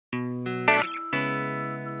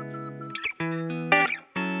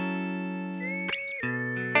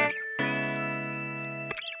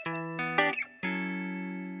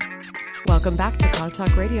Welcome back to Cause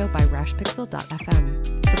Talk Radio by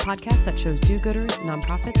RashPixel.fm, the podcast that shows do-gooders,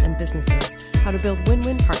 nonprofits, and businesses how to build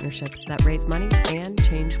win-win partnerships that raise money and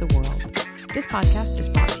change the world. This podcast is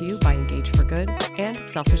brought to you by Engage for Good and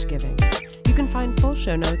Selfish Giving. You can find full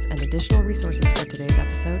show notes and additional resources for today's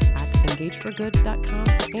episode at engageforgood.com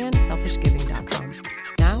and selfishgiving.com.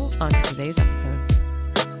 Now, on to today's episode.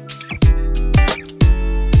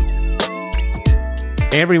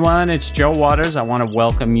 Hey everyone, it's Joe Waters. I want to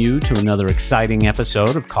welcome you to another exciting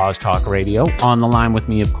episode of Cause Talk Radio. On the line with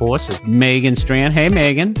me, of course, is Megan Strand. Hey,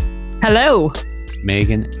 Megan. Hello.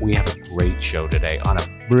 Megan, we have a great show today on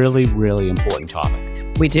a really, really important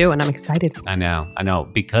topic. We do, and I'm excited. I know.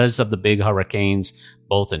 Because of the big hurricanes,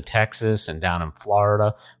 both in Texas and down in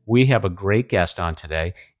Florida, we have a great guest on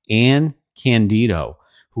today, Ann Candido,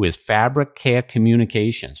 who is Fabric Care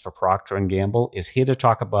Communications for Procter & Gamble, is here to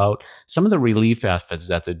talk about some of the relief efforts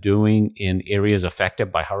that they're doing in areas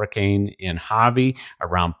affected by Hurricane Harvey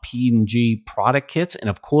around P&G product kits, and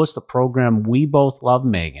of course the program we both love,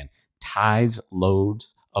 Megan, Tides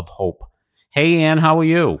Loads of Hope. Hey, Ann, how are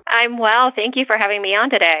you? I'm well. Thank you for having me on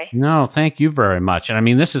today. No, thank you very much. And I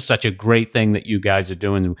mean, this is such a great thing that you guys are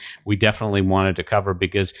doing. We definitely wanted to cover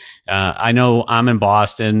because I know I'm in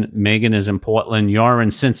Boston, Megan is in Portland, you're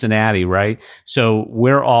in Cincinnati, right? So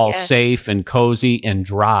we're all safe and cozy and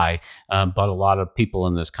dry, but a lot of people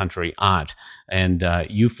in this country aren't. And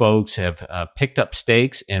you folks have picked up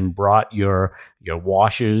stakes and brought your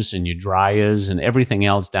washers and your dryers and everything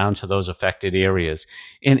else down to those affected areas.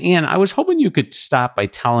 And Ann, I was hoping you could start by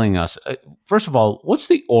telling us, first of all, what's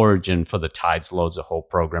the origin for the Tides Loads of Hope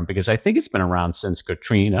program? Because I think it's been around since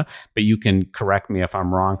Katrina, but you can correct me if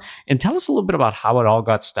I'm wrong. And tell us a little bit about how it all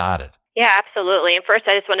got started. Yeah, absolutely. And first,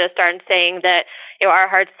 I just wanted to start in saying that our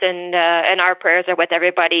hearts and our prayers are with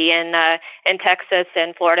everybody in Texas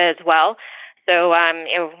and Florida as well. So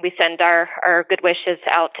we send our good wishes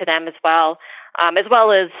out to them as well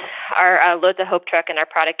as our Loads of Hope truck and our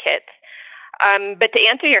product kits. But to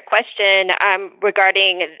answer your question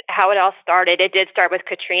regarding how it all started, it did start with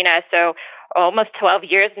Katrina. So almost 12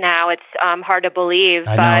 years now. It's hard to believe.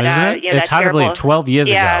 I know, isn't it? It's hard to believe. 12 years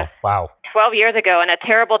ago. Wow. 12 years ago, and a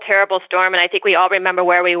terrible, terrible storm. And I think we all remember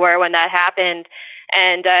where we were when that happened.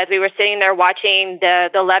 And as we were sitting there watching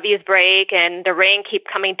the levees break and the rain keep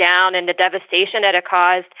coming down and the devastation that it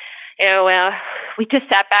caused, we just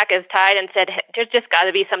sat back as Tide and said, there's just got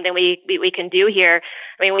to be something we can do here.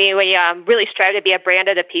 I mean, we really strive to be a brand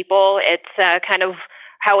of the people. It's kind of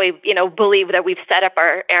how we, believe that we've set up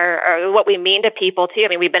our what we mean to people too. I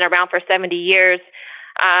mean, we've been around for 70 years.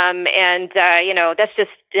 That's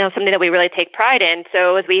just, something that we really take pride in.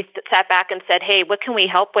 So as we sat back and said, hey, what can we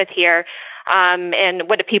help with here? And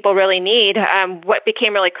what do people really need? What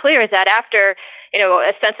became really clear is that after,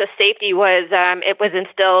 a sense of safety was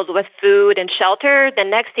instilled with food and shelter, the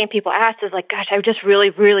next thing people asked is like, gosh, I just really,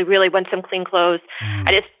 really, really want some clean clothes.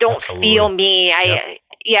 I just don't feel me.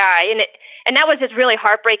 And that was just really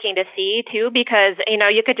heartbreaking to see too, because,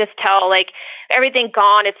 you could just tell like everything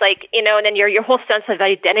gone. It's like, and then your whole sense of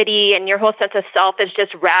identity and your whole sense of self is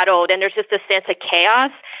just rattled, and there's just a sense of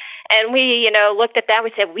chaos. And we, looked at that and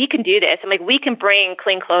we said, we can do this. And like, we can bring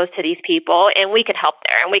clean clothes to these people and we can help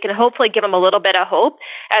there. And we can hopefully give them a little bit of hope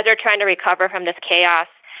as they're trying to recover from this chaos.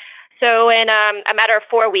 So in a matter of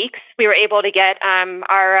 4 weeks, we were able to get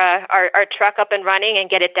our truck up and running and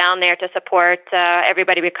get it down there to support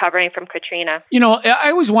everybody recovering from Katrina. I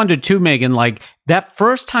always wondered too, Megan, like that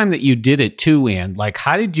first time that you did it too, Ann, like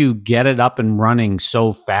how did you get it up and running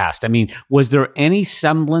so fast? I mean, was there any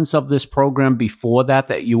semblance of this program before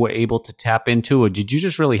that you were able to tap into, or did you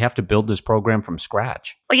just really have to build this program from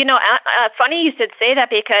scratch? Well, funny you should say that,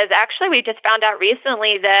 because actually we just found out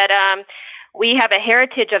recently that we have a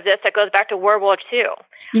heritage of this that goes back to World War II.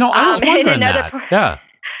 I was wondering that. Yeah.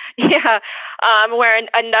 Yeah. Where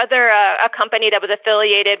another a company that was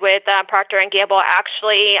affiliated with Procter & Gamble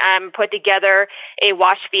actually put together a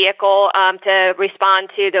wash vehicle to respond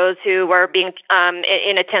to those who were being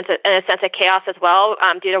in a sense of chaos as well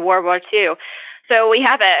due to World War II. So we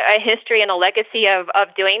have a history and a legacy of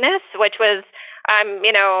doing this, which was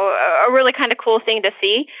a really kind of cool thing to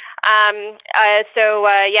see. So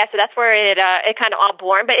that's where it kind of all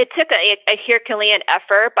born. But it took a Herculean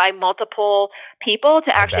effort by multiple people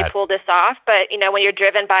to actually pull this off. But when you're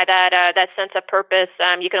driven by that sense of purpose,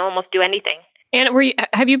 you can almost do anything. And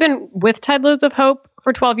have you been with Tides Loads of Hope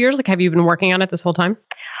for 12 years? Like, have you been working on it this whole time?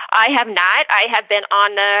 I have not. I have been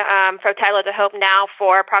on the for Tides Loads of Hope now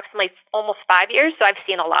for approximately almost 5 years, so I've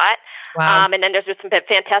seen a lot. Wow. And then there's just some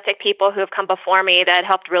fantastic people who have come before me that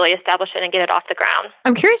helped really establish it and get it off the ground.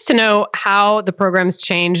 I'm curious to know how the program's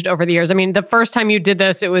changed over the years. I mean, the first time you did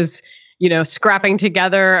this, it was, scrapping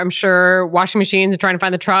together, I'm sure, washing machines and trying to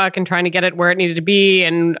find the truck and trying to get it where it needed to be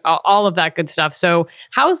and all of that good stuff. So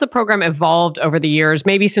how has the program evolved over the years,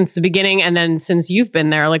 maybe since the beginning and then since you've been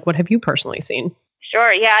there? Like, what have you personally seen?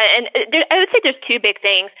 Sure, yeah. And I would say there's two big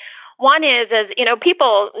things. One is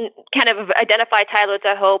people kind of identify Tide Loads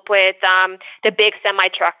of Hope with the big semi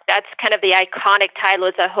truck. That's kind of the iconic Tide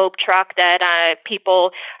Loads of Hope truck that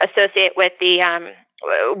people associate with the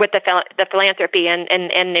philanthropy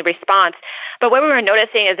and the response. But what we were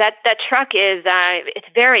noticing is that truck is it's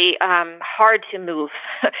very hard to move.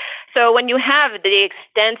 So when you have the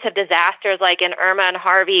extensive disasters like in Irma and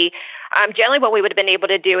Harvey, generally what we would have been able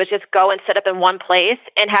to do is just go and set up in one place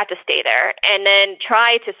and have to stay there and then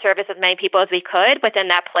try to service as many people as we could within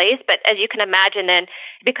that place. But as you can imagine, then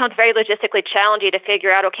it becomes very logistically challenging to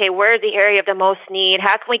figure out, okay, where's the area of the most need?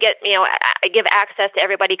 How can we get, give access to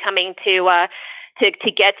everybody coming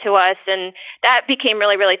to get to us? And that became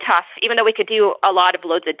really, really tough, even though we could do a lot of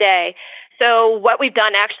loads a day. So what we've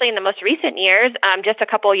done actually in the most recent years, just a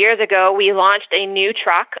couple of years ago, we launched a new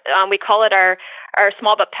truck. We call it our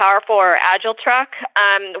small but powerful or agile truck,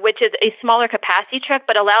 which is a smaller capacity truck,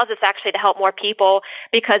 but allows us actually to help more people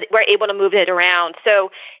because we're able to move it around. So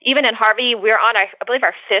even in Harvey, we're on, I believe,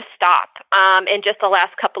 our fifth stop in just the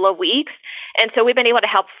last couple of weeks. And so we've been able to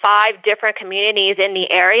help 5 different communities in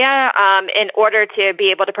the area in order to be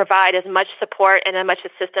able to provide as much support and as much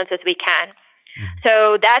assistance as we can.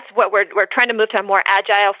 So that's what we're trying to move to a more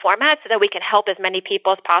agile format so that we can help as many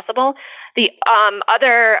people as possible. The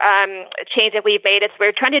other change that we've made is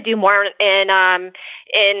we're trying to do more from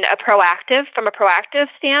a proactive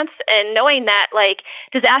stance, and knowing that like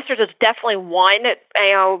disasters is definitely one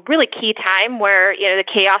really key time where the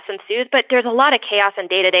chaos ensues. But there's a lot of chaos in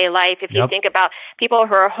day-to-day life. If you think about people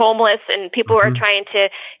who are homeless and people who are trying to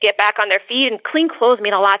get back on their feet, and clean clothes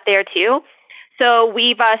mean a lot there too. So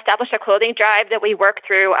we've established a clothing drive that we work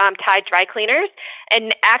through Tide Dry Cleaners.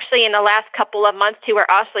 And actually in the last couple of months, too, we're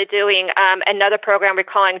also doing another program we're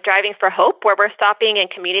calling Driving for Hope, where we're stopping in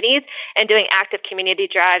communities and doing active community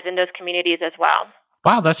drives in those communities as well.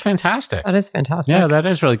 Wow, that's fantastic. That is fantastic. Yeah, that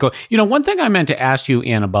is really cool. One thing I meant to ask you,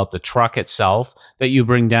 Ann, about the truck itself that you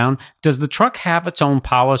bring down, does the truck have its own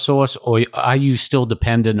power source, or are you still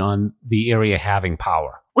dependent on the area having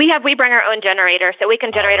power? We bring our own generator, so we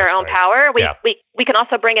can generate our own power. We can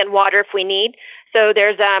also bring in water if we need. So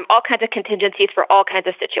there's all kinds of contingencies for all kinds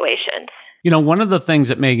of situations. One of the things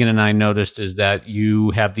that Megan and I noticed is that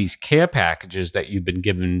you have these care packages that you've been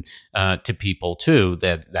given to people too,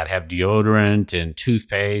 that have deodorant and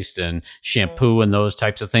toothpaste and shampoo and those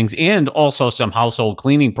types of things, and also some household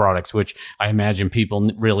cleaning products, which I imagine people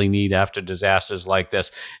really need after disasters like this.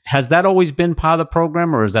 Has that always been part of the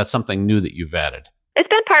program, or is that something new that you've added? It's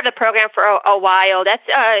been part of the program for a while. That's,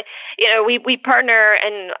 we partner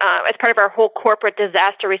and as part of our whole corporate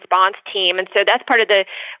disaster response team. And so that's part of the,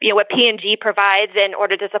 what P&G provides in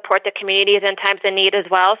order to support the communities in times of need as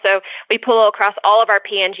well. So we pull across all of our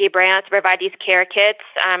P&G brands to provide these care kits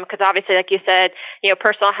because obviously, like you said,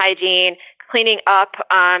 personal hygiene, cleaning up,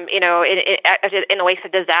 in the wake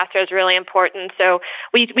of disaster is really important. So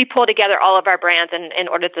we pull together all of our brands in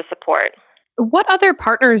order to support. What other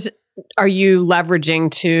partners are you leveraging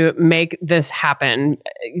to make this happen?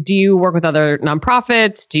 Do you work with other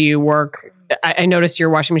nonprofits? Do you work? I noticed your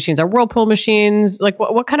washing machines are Whirlpool machines. Like,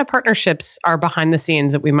 what kind of partnerships are behind the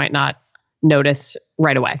scenes that we might not notice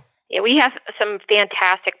right away? Yeah, we have some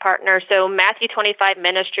fantastic partners. So Matthew 25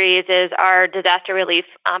 Ministries is our disaster relief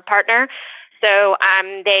partner. So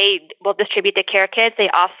they will distribute the care kits. They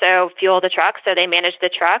also fuel the truck, so they manage the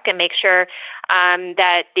truck and make sure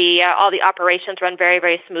that all the operations run very,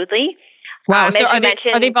 very smoothly. Wow! So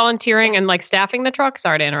are they volunteering and like staffing the truck?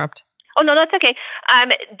 Sorry to interrupt. Oh no, that's okay.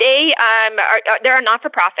 They're a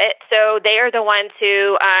not-for-profit, so they are the ones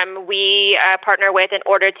who we partner with in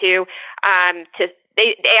order to.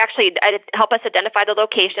 They actually help us identify the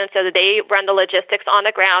location so that they run the logistics on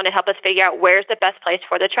the ground and help us figure out where's the best place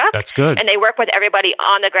for the truck. That's good. And they work with everybody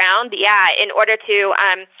on the ground, in order to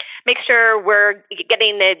make sure we're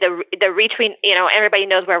getting the retweet, everybody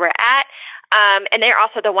knows where we're at. And they're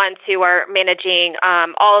also the ones who are managing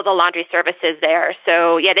all of the laundry services there.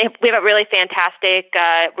 So, we have a really fantastic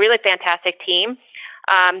team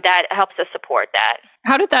that helps us support that.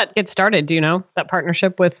 How did that get started? Do you know, that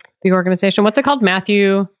partnership with the organization? What's it called?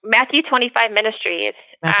 Matthew 25 Ministries.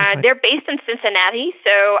 They're based in Cincinnati,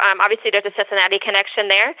 so obviously there's a Cincinnati connection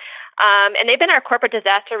there. And they've been our corporate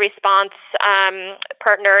disaster response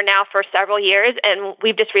partner now for several years, and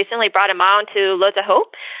we've just recently brought them on to Loads of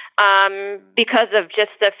Hope because of just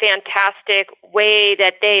the fantastic way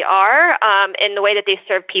that they are and the way that they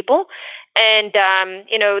serve people. And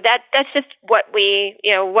that's just what we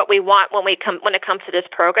want when it comes to this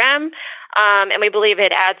program, and we believe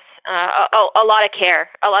it adds a lot of care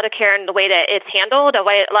in the way that it's handled, a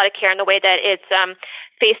lot of care in the way that it's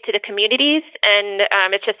faced to the communities, and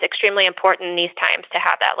it's just extremely important in these times to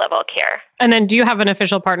have that level of care. And then, do you have an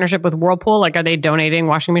official partnership with Whirlpool? Like, are they donating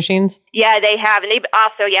washing machines? Yeah, they have, and they've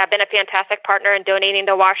also been a fantastic partner in donating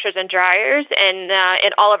the washers and dryers in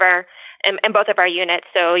all of our in both of our units.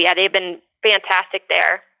 So yeah, they've been fantastic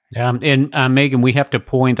there. And Megan, we have to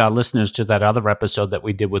point our listeners to that other episode that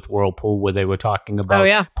we did with Whirlpool where they were talking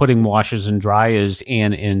about putting washers and dryers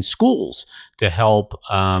in schools to help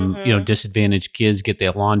disadvantaged kids get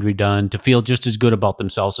their laundry done, to feel just as good about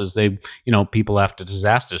themselves as people after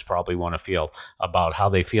disasters probably want to feel about how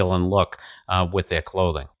they feel and look with their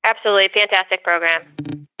clothing. Absolutely. Fantastic program.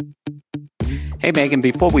 Hey, Megan,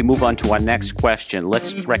 before we move on to our next question,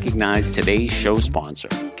 let's recognize today's show sponsor,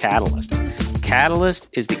 Catalyst. Catalyst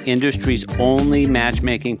is the industry's only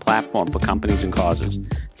matchmaking platform for companies and causes.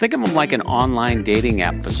 Think of them like an online dating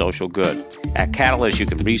app for social good. At Catalyst, you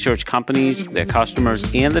can research companies, their customers,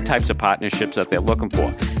 and the types of partnerships that they're looking for.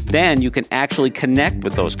 Then you can actually connect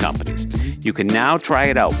with those companies. You can now try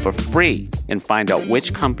it out for free and find out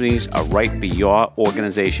which companies are right for your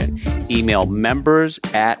organization. Email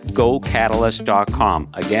members@gocatalyst.com.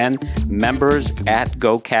 Again,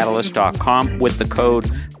 members@gocatalyst.com with the code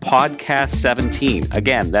podcast17.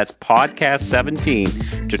 Again, that's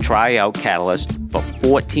podcast17 to try out Catalyst for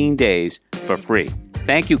 14 days for free.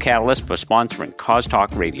 Thank you, Catalyst, for sponsoring Cause Talk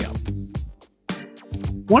Radio.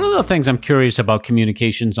 One of the things I'm curious about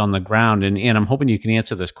communications on the ground, and I'm hoping you can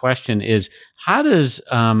answer this question, is how does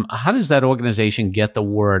that organization get the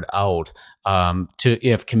word out to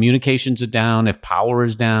if communications are down, if power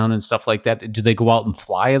is down, and stuff like that? Do they go out and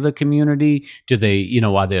flyer the community? Do they,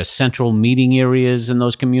 are there central meeting areas in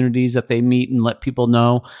those communities that they meet and let people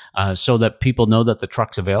know so that people know that the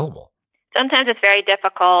truck's available? Sometimes it's very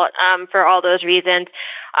difficult for all those reasons.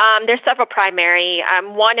 There's several primary.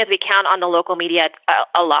 One is we count on the local media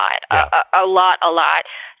a lot.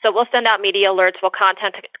 So we'll send out media alerts. We'll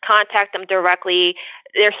contact them directly.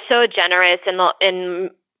 They're so generous in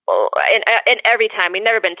every time. We've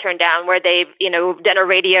never been turned down where they've done a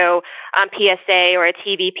radio PSA or a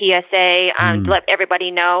TV PSA to let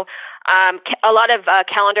everybody know. A lot of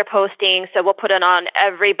calendar postings, so we'll put it on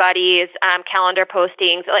everybody's calendar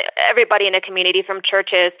postings. Like everybody in the community, from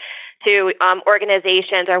churches to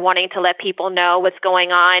organizations, are wanting to let people know what's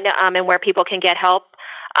going on and where people can get help.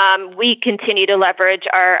 We continue to leverage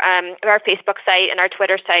our Facebook site and our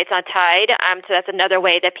Twitter sites on Tide, so that's another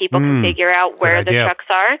way that people can figure out where the trucks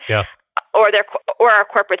are. Yeah. Or our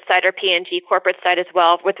corporate site, or P&G corporate site as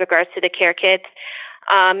well, with regards to the care kits.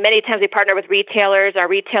 Many times we partner with retailers. Our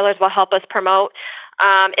retailers will help us promote.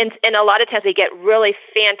 And a lot of times we get really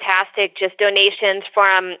fantastic just donations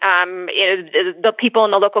from the people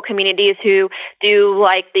in the local communities who do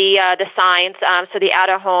like the signs, so the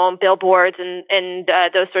out-of-home billboards and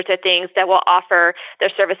those sorts of things that will offer their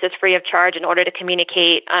services free of charge in order to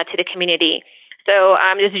communicate to the community. So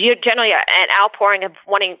there's generally an outpouring of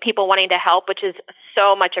people wanting to help, which is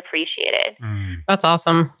so much appreciated. That's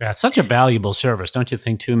awesome. That's such a valuable service, don't you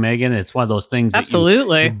think, too, Megan? It's one of those things that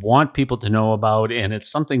you want people to know about, and it's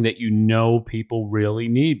something that people really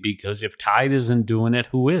need, because if Tide isn't doing it,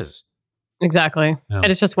 who is? Exactly. Yeah. And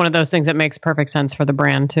it's just one of those things that makes perfect sense for the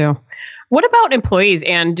brand, too. What about employees,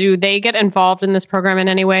 and do they get involved in this program in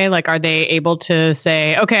any way? Like, are they able to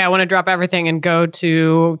say, okay, I want to drop everything and go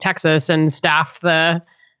to Texas and staff the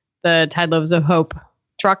Tide Loaves of Hope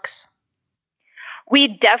trucks? We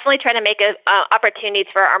definitely try to make opportunities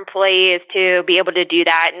for our employees to be able to do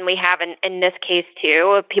that, and we have in this case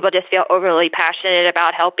too. People just feel overly passionate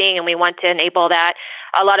about helping, and we want to enable that.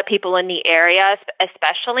 A lot of people in the area,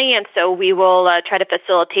 especially, and so we will try to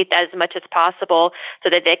facilitate that as much as possible so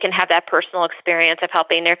that they can have that personal experience of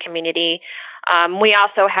helping their community. We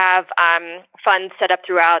also have funds set up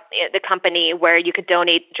throughout the company where you could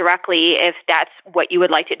donate directly if that's what you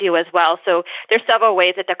would like to do as well. So there's several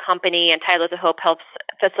ways that the company and Tide Loaves of Hope helps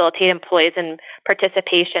facilitate employees in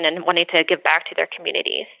participation and wanting to give back to their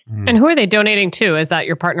communities. And who are they donating to? Is that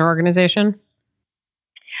your partner organization?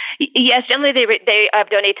 Yes, generally they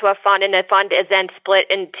donate to a fund, and the fund is then split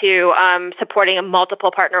into supporting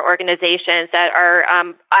multiple partner organizations that are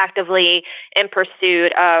actively in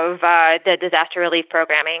pursuit of the disaster relief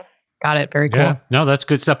programming. Got it. Very cool. Yeah. No, that's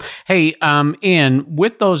good stuff. Hey, Ann,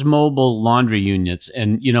 with those mobile laundry units,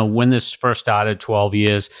 and when this first started 12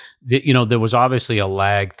 years, there was obviously a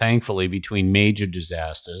lag, thankfully, between major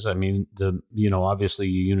disasters. I mean, obviously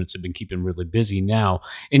your units have been keeping really busy now.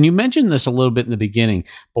 And you mentioned this a little bit in the beginning,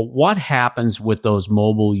 but what happens with those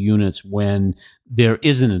mobile units when there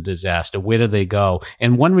isn't a disaster? Where do they go?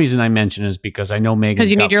 And one reason I mention is because I know Megan.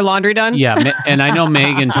 Because you need your laundry done? Yeah. And I know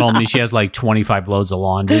Megan told me she has like 25 loads of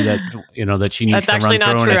laundry that she needs to run through. That's actually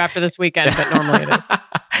not true after this weekend, but normally it is.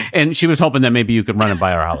 And she was hoping that maybe you could run it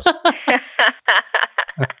by our house.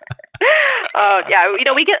 Oh, yeah.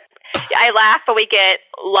 I laugh, but we get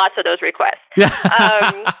lots of those requests. There's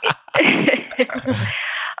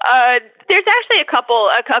actually a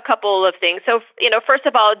couple of things. So, first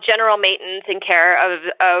of all, general maintenance and care of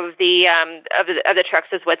the trucks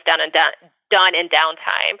is what's done in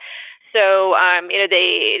downtime. So,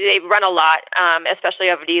 they run a lot, especially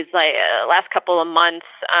over these last couple of months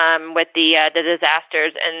with the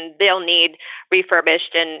disasters, and they'll need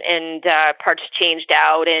refurbished and parts changed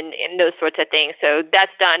out and those sorts of things. So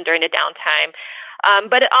that's done during the downtime.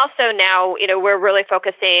 But also now, we're really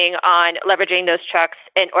focusing on leveraging those trucks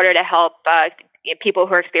in order to help people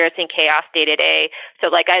who are experiencing chaos day to day. So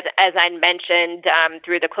like as I mentioned,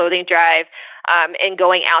 through the clothing drive, and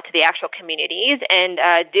going out to the actual communities and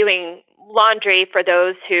doing laundry for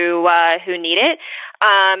those who need it,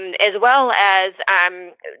 as well as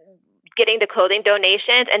getting the clothing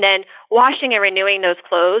donations and then washing and renewing those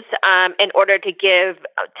clothes in order to give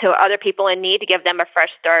to other people in need, to give them a fresh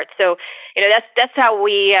start. So, that's how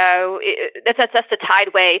we that's the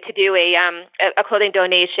Tide way to do a clothing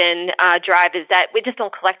donation drive, is that we just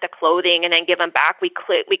don't collect the clothing and then give them back. We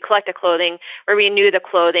collect the clothing, we renew the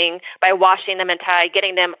clothing by washing them in Tide,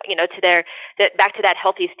 getting them to back to that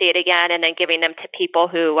healthy state again, and then giving them to people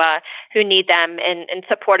who need them in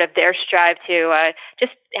support of their strive to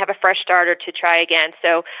just have a fresh start or to try again.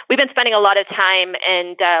 So we've been spending a lot of time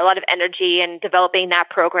and a lot of energy in developing that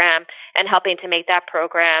program and helping to make that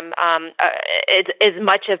program as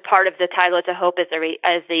much a part of the Tide Loads of Hope as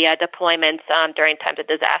the deployments during times of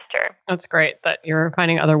disaster. That's great that you're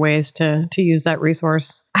finding other ways to use that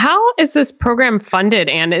resource. How is this program funded,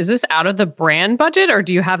 and is this out of the brand budget, or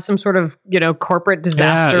do you have some sort of corporate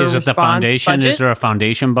disaster response? Is it the foundation? Budget? Is there a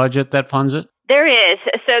foundation budget that funds it? There is.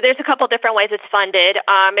 So there's a couple different ways it's funded.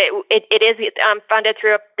 It is funded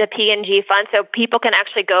through the P&G fund, so people can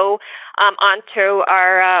actually go onto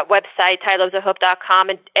our website, TideLoadsOfHope.com,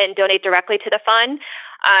 and donate directly to the fund.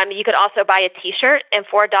 You could also buy a T-shirt, and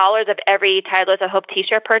 $4 of every Tide Loads of Hope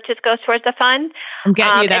T-shirt purchase goes towards the fund. I'm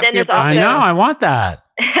getting you that. And then I know. I want that.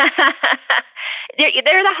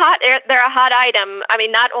 They're a hot item. I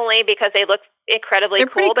mean, not only because they look incredibly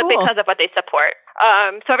cool, but because of what they support.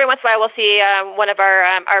 So every once in a while, we'll see one of our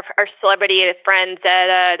celebrity friends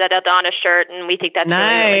that'll don a shirt, and we think that's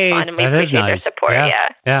really fun, and we appreciate their support.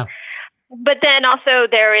 Yeah. But then also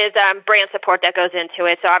there is brand support that goes into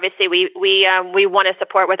it. So obviously we want to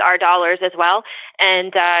support with our dollars as well,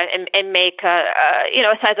 and make a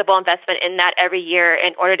sizable investment in that every year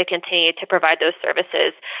in order to continue to provide those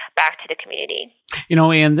services back to the community.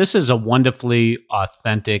 Ann, this is a wonderfully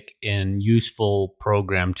authentic and useful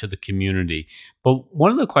program to the community. But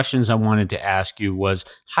one of the questions I wanted to ask you was,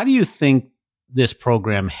 how do you think this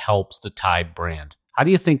program helps the Tide brand? How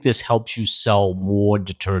do you think this helps you sell more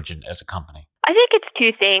detergent as a company? I think it's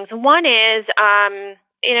two things. One is,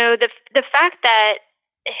 the fact that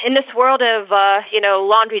in this world of,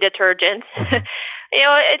 laundry detergents,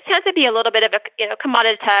 it tends to be a little bit of a,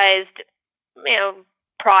 commoditized,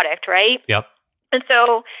 product, right? Yep. And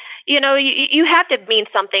so, you have to mean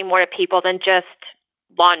something more to people than just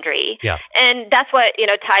laundry. Yeah. And that's what,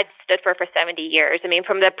 Tide stood for 70 years. I mean,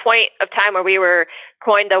 from the point of time where we were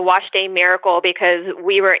coined the Wash Day Miracle because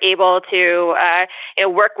we were able to,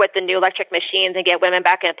 work with the new electric machines and get women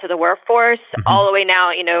back into the workforce, all the way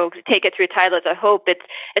now, take it through Tide Loads of Hope.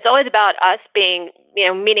 It's always about us being,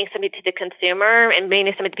 meaning something to the consumer and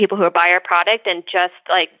meaning something to people who buy our product, and just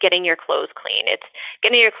like getting your clothes clean. It's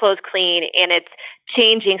getting your clothes clean, and it's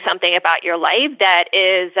changing something about your life that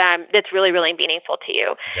is that's really, really meaningful to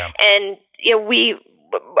you. Yeah. And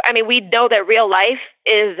we know that real life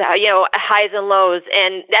is highs and lows,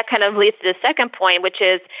 and that kind of leads to the second point, which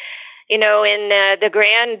is in the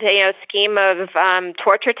grand scheme of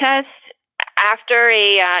torture tests after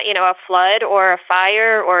a flood or a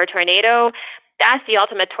fire or a tornado. That's the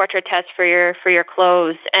ultimate torture test for your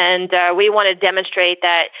clothes, and we want to demonstrate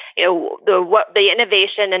that the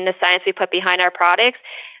innovation and the science we put behind our products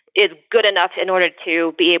is good enough in order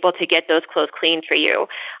to be able to get those clothes clean for you.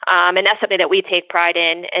 And that's something that we take pride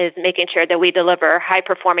in, is making sure that we deliver high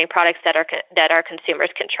performing products that our consumers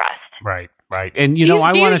can trust. Right. And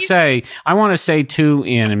I want to say too,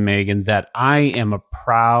 Ann and Megan, that I am a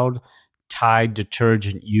proud Tide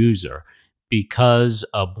detergent user because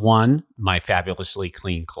of, one, my fabulously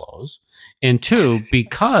clean clothes, and two,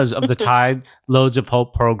 because of the Tide Loads of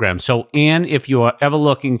Hope program. So, Ann, if you are ever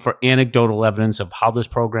looking for anecdotal evidence of how this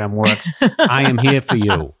program works, I am here for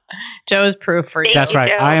you. Joe's proof for you. That's right.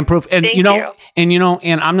 Joe. I am proof. And Thank you.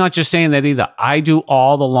 And I'm not just saying that either. I do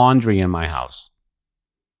all the laundry in my house.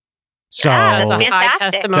 So that's a high Fantastic.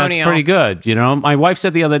 testimonial. that's pretty good. My wife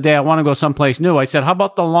said the other day, I want to go someplace new. I said, how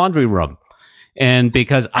about the laundry room? And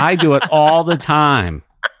because I do it all the time.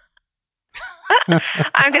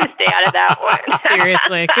 I'm going to stay out of that one.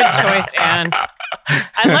 Seriously, good choice, Ann.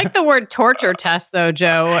 I like the word torture test, though,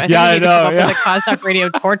 Joe. I think I you need know. to come up with a Cause Talk Radio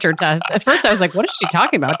torture test. At first, I was like, "What is she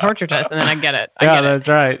talking about? Torture test?" And then I get it. That's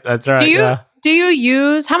right. That's right. Do you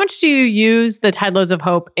use? How much do you use the Tide Loads of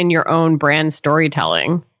Hope in your own brand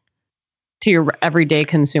storytelling to your everyday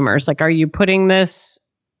consumers? Like, are you putting this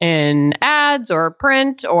in ads or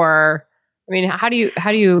print, or how do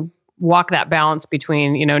you walk that balance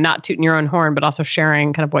between, not tooting your own horn, but also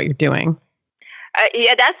sharing kind of what you're doing?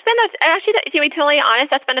 That's been to be totally honest,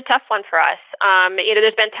 that's been a tough one for us.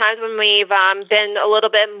 There's been times when we've been a little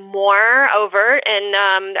bit more overt in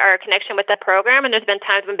our connection with the program, and there's been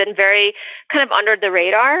times when we've been very kind of under the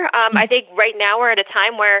radar. I think right now we're at a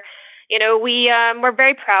time where we're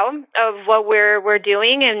very proud of what we're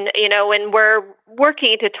doing, and when we're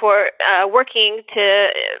working to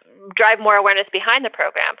drive more awareness behind the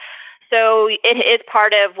program. So it is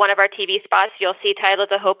part of one of our TV spots. You'll see Tide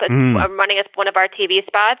Loads of Hope running as one of our TV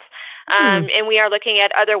spots. And we are looking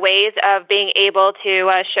at other ways of being able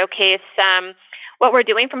to showcase what we're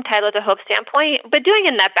doing from Tide Loads of Hope standpoint, but doing it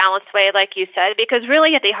in that balanced way, like you said, because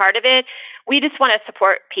really at the heart of it, we just want to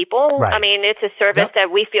support people. Right. It's a service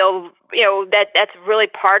that we feel, that's really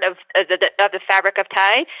part of the fabric of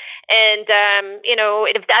Tide. And,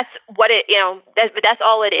 if that's what that's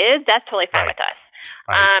all it is, that's totally fine with us.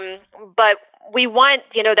 Right. But we want,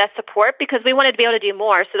 that support because we wanted to be able to do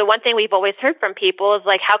more. So the one thing we've always heard from people is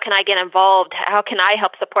like, how can I get involved? How can I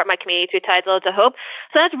help support my community through Tide Loads of Hope?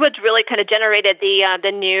 So that's what's really kind of generated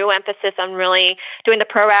the new emphasis on really doing the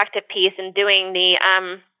proactive piece and doing the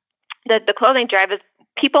clothing drive. Is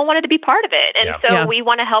people wanted to be part of it. And so we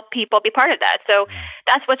want to help people be part of that. So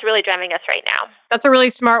that's what's really driving us right now. That's a really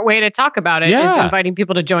smart way to talk about it, is inviting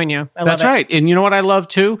people to join you. That's right. And you know what I love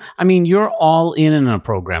too? You're all in a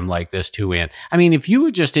program like this too, Ann. If you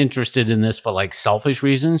were just interested in this for like selfish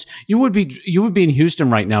reasons, you would be in Houston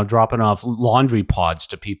right now dropping off laundry pods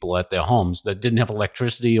to people at their homes that didn't have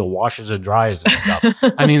electricity or washers or dryers and stuff.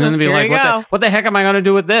 Then they'd be like, what the heck am I going to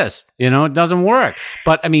do with this? It doesn't work.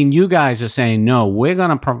 But you guys are saying, no, we're going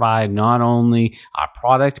to provide not only our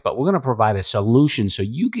product, but we're going to provide a solution so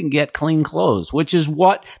you can get clean clothes, which is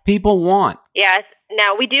what people want. Yes.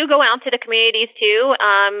 Now, we do go out to the communities too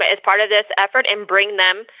as part of this effort and bring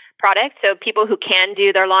them products. So people who can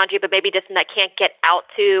do their laundry, but maybe just that can't get out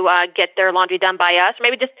to get their laundry done by us. Or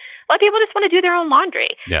maybe just a lot of people just want to do their own laundry.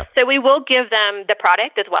 Yeah. So we will give them the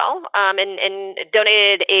product as well and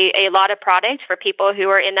donated a lot of product for people who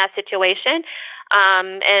are in that situation.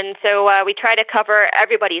 And so we try to cover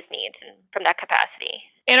everybody's needs from that capacity.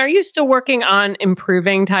 And are you still working on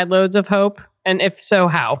improving Tide Loads of Hope? And if so,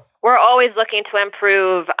 how? We're always looking to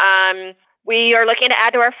improve. We are looking to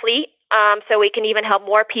add to our fleet so we can even help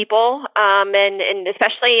more people. And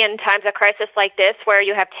especially in times of crisis like this, where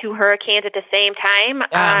you have two hurricanes at the same time,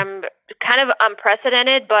 kind of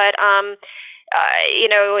unprecedented, but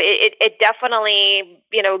it definitely,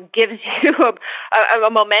 gives you a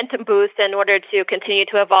momentum boost in order to continue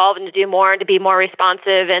to evolve and to do more and to be more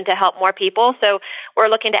responsive and to help more people. So we're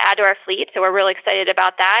looking to add to our fleet. So we're really excited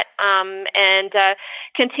about that. And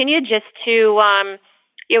continue just to,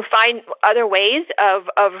 find other ways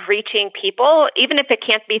of reaching people, even if it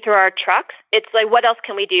can't be through our trucks. It's like, what else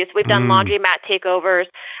can we do? So we've done laundromat takeovers.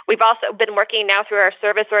 We've also been working now through our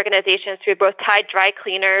service organizations, through both Tide Dry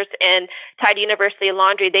Cleaners and Tide University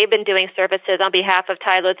Laundry. They've been doing services on behalf of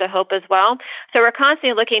Tide Loads of Hope as well. So we're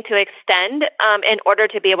constantly looking to extend in order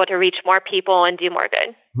to be able to reach more people and do more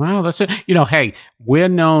good. Wow, that's it. Hey, we're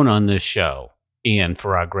known on this show Ian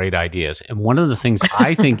for our great ideas. And one of the things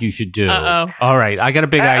I think you should do. Uh-oh. All right, I got a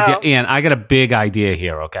big idea. Ian, I got a big idea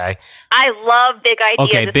here, okay? I love big ideas.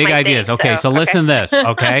 Okay, It's big my ideas. thing, Okay, so listen to this,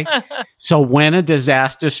 okay? So when a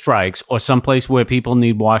disaster strikes or someplace where people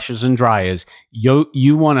need washers and dryers,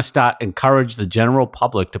 you want to start encourage the general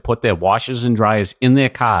public to put their washers and dryers in their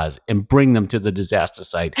cars and bring them to the disaster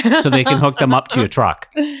site so they can hook them up to your truck.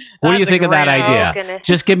 What do you think of that idea?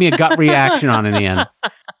 Just give me a gut reaction on it, Ian.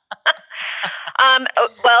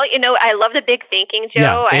 Well, I love the big thinking,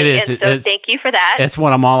 Joe. Yeah, it is. And so thank you for that. That's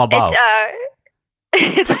what I'm all about. No,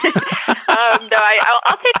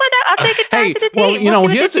 I'll take it back to the team.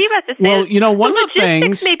 Here's one of the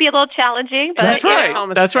things may be a little challenging, but that's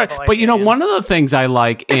right. That's right. But one of the things I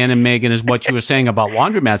like, Ann and Megan, is what you were saying about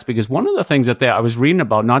laundromats, because one of the things that I was reading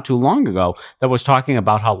about not too long ago that was talking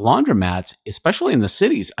about how laundromats, especially in the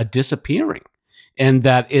cities, are disappearing. And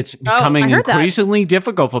that it's becoming increasingly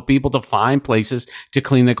difficult for people to find places to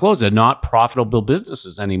clean their clothes. They're not profitable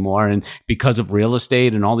businesses anymore. And because of real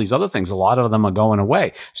estate and all these other things, a lot of them are going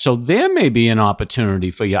away. So there may be an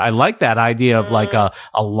opportunity for you. I like that idea of like a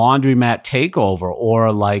laundromat takeover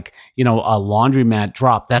or like, a laundromat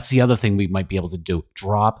drop. That's the other thing we might be able to do.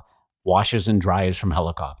 Drop washers and dryers from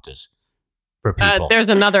helicopters. For people. There's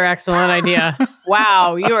another excellent idea.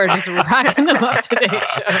 Wow, you are just racking them up today,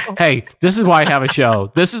 Joe. Hey, this is why I have a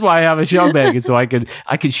show. Megan, so I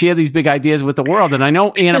could share these big ideas with the world, and I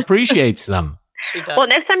know Ann appreciates them. She does. Well,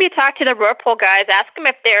 next time you talk to the Whirlpool guys, ask them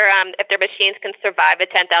if their machines can survive a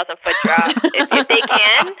 10,000-foot drop. if they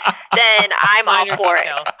can, then I'm all for it.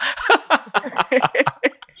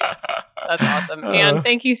 That's awesome. Ann,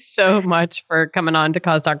 thank you so much for coming on to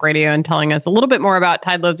Cause Talk Radio and telling us a little bit more about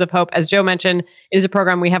Tide Loads of Hope. As Joe mentioned, it is a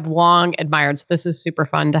program we have long admired. So this is super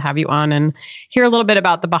fun to have you on and hear a little bit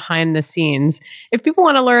about the behind the scenes. If people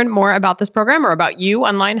want to learn more about this program or about you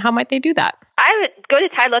online, how might they do that? I would go to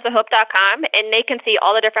TideLoadsOfHope.com and they can see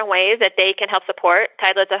all the different ways that they can help support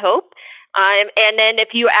Tide Loads of Hope. And then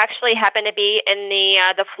if you actually happen to be in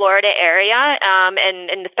the Florida area,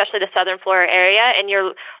 and especially the southern Florida area, and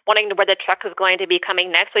you're wanting to where the truck is going to be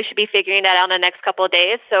coming next, we should be figuring that out in the next couple of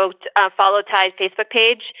days. So follow Tide's Facebook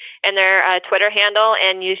page and their Twitter handle,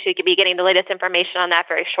 and you should be getting the latest information on that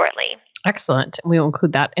very shortly. Excellent. We will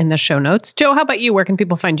include that in the show notes. Joe, how about you? Where can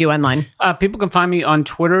people find you online? People can find me on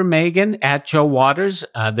Twitter, Megan, at Joe Waters.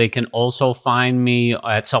 They can also find me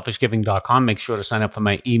at selfishgiving.com. Make sure to sign up for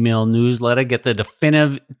my email newsletter. Get the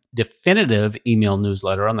definitive email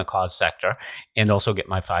newsletter on the cause sector, and also get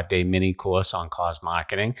my 5-day mini course on cause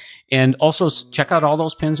marketing. And also check out all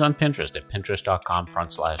those pins on Pinterest at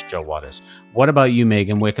pinterest.com/Joe Waters. What about you,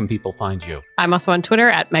 Megan? Where can people find you? I'm also on Twitter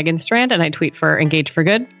at Megan Strand, and I tweet for Engage for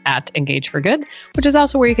Good at Engage for Good, which is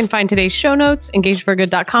also where you can find today's show notes,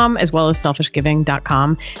 engageforgood.com, as well as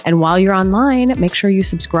selfishgiving.com. And while you're online, make sure you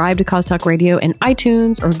subscribe to Cause Talk Radio in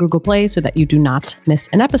iTunes or Google Play so that you do not miss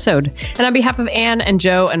an episode. And on behalf of Ann and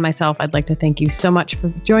Joe and myself, I'd like to thank you so much for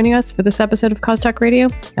joining us for this episode of Cause Talk Radio,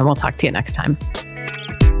 and we'll talk to you next time.